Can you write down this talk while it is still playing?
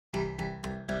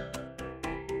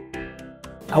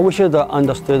I wish I'd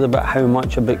understood about how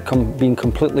much about being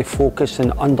completely focused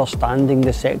and understanding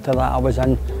the sector that I was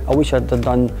in. I wish I'd have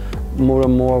done more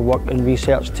and more work and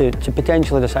research to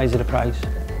potentially the size of the prize.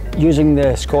 Using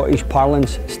the Scottish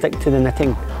parlance, stick to the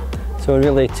knitting. So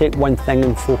really take one thing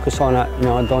and focus on it. You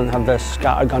know, I don't have this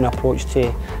scattergun approach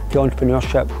to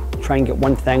entrepreneurship. Try and get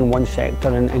one thing, one sector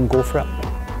and go for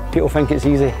it. People think it's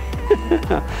easy.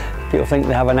 People think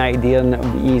they have an idea and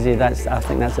it'll be easy. I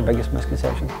think that's the biggest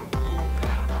misconception.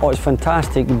 Oh, it's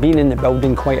fantastic being in the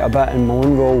building quite a bit in my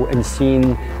own role and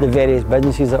seeing the various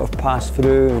businesses that have passed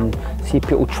through and see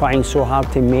people trying so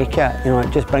hard to make it. You know,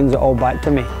 it just brings it all back to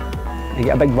me. I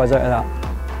get a big buzz out of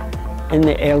that. In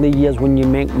the early years when you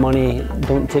make money,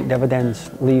 don't take dividends.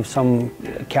 Leave some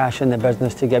cash in the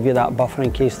business to give you that buffer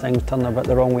in case things turn a bit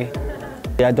the wrong way.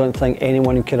 I don't think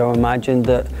anyone could have imagined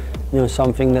that, you know,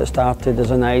 something that started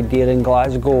as an idea in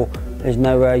Glasgow is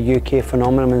now a UK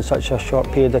phenomenon in such a short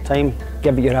period of time.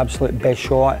 Give it your absolute best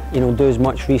shot. You know, do as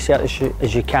much research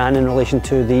as you can in relation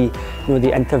to the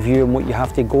interview and what you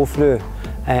have to go through.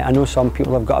 I know some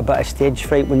people have got a bit of stage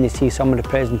fright when they see some of the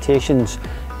presentations.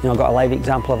 You know, I got a live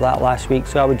example of that last week.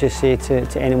 So I would just say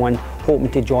to anyone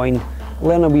hoping to join,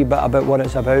 learn a wee bit about what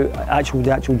it's about,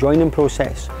 the actual joining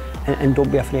process, and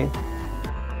don't be afraid.